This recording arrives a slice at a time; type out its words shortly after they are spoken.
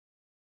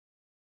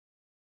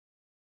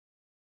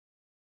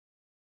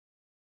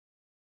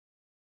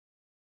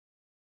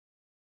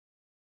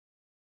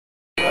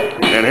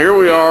And here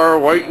we are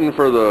waiting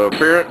for the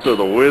appearance of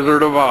the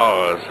Wizard of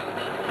Oz.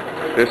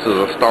 This is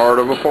the start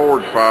of a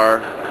forge fire.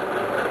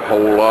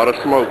 Whole lot of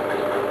smoke.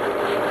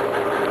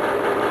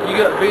 You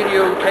got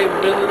video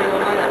capability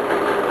on that?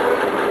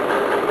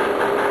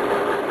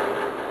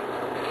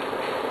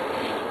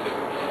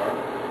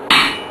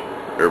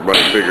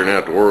 Everybody figuring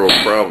out the world's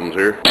problems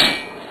here.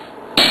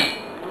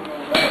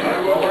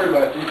 Don't worry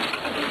about you.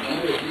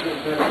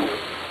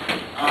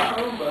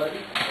 Buddy.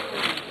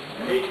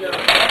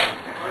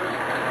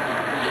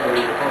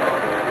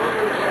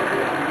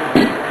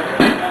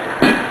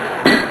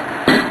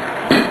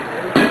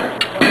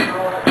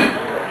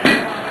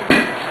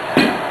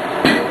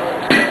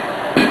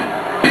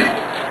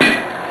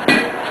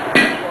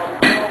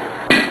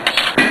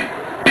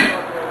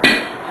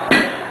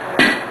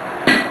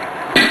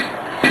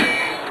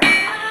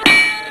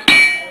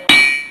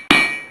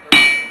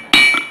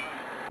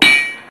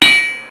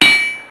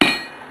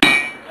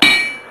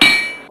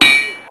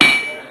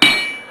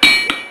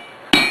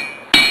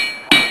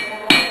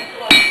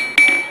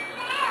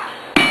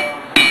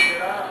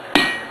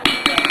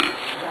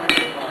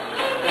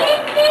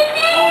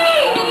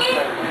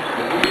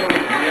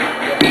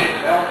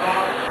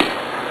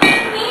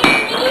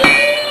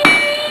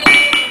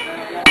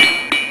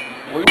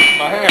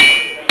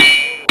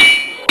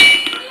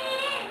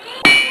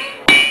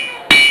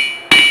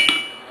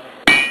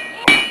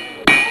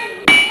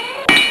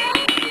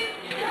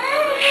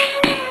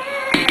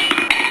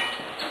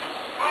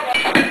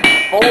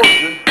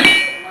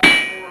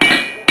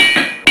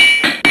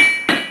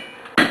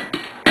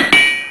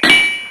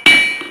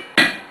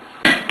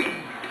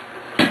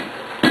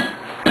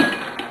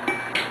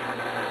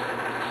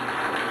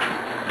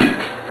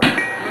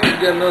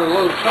 Got another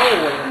load of coal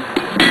in it.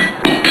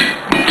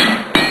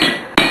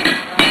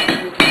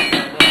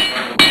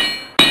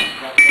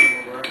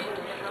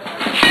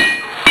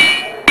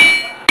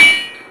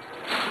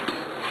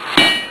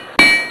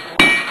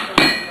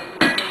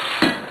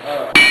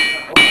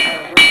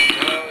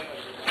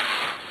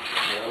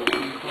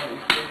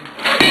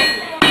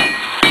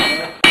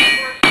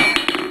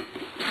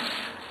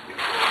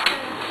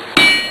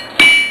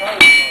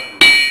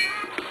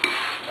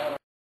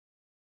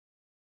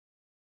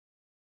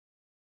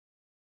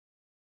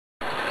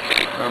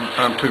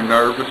 I'm too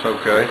nervous,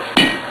 okay.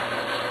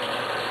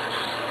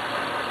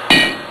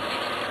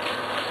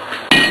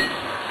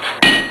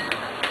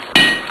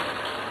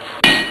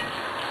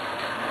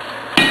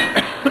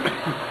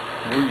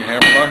 Well, you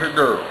hammer like a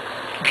girl.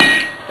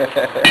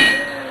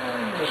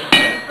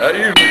 That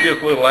usually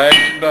gets a little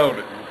action, don't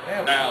it?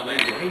 Now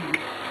there's the heat.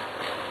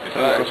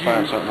 Let's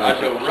find something else. I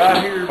go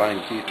right here.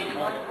 Find Keith.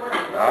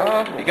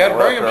 You gotta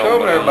bring them, show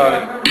them to everybody.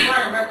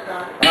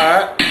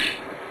 Alright.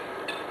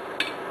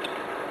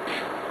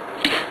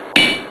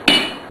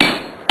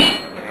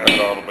 That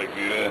ought to be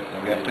good. I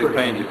got two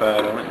pansy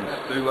fied on it and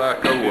do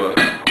like go up.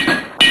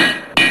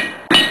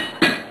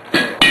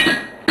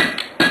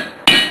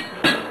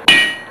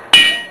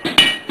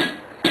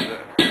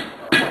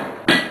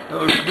 That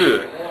looks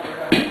good.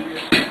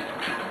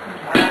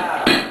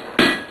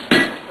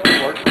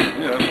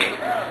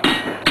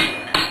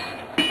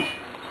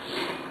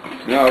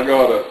 Now I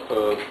got a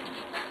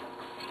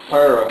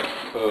pair of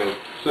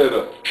set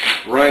of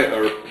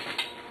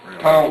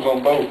tongs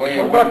on both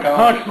ends. What about the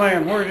punch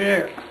man? Where's he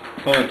at?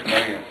 Punch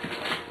man.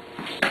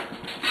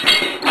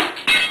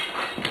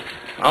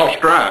 I'll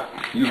strike.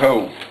 You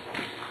hold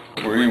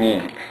where you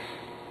want it.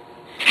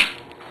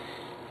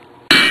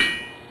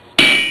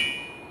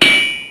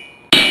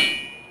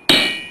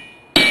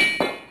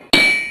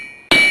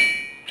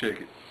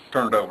 Check it.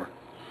 Turn it over.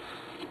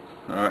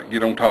 All right,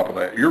 get on top of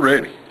that. You're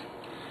ready.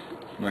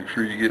 Make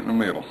sure you get in the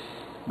middle.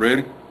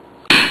 Ready?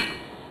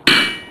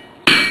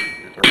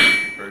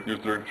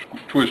 Just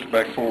twist it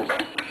back and forth.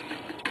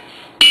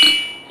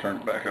 Turn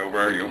it back over.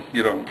 There you go.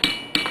 Get on.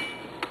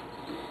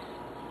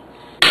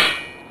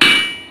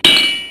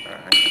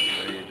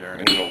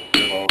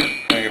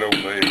 Hang it over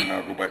the edge and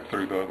I'll go back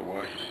through the other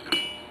way.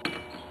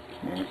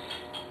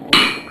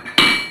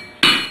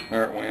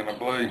 There it went, I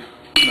believe.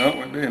 No,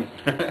 it didn't.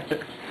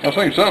 I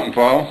seen something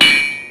fall.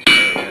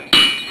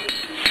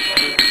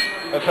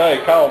 That's how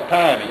you call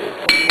tiny.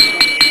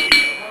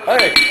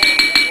 Hey!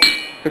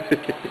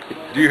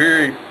 Did you hear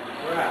him?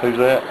 Who's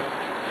that?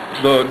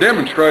 The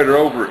demonstrator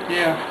over it.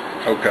 Yeah.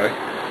 Okay.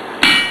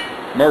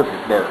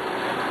 Murfreesburg.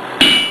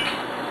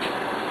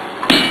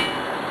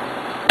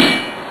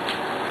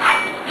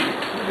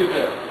 Look at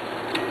that.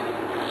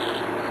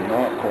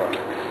 Not quite.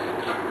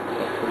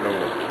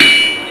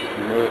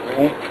 It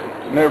won't,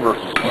 never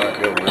quite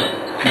go there.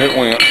 It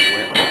went.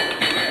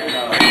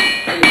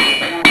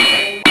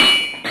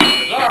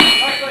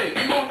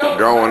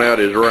 Drawing out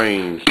his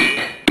range.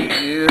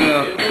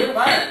 Yeah.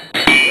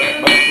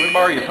 We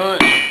borrow your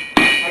punch.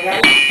 I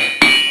got it.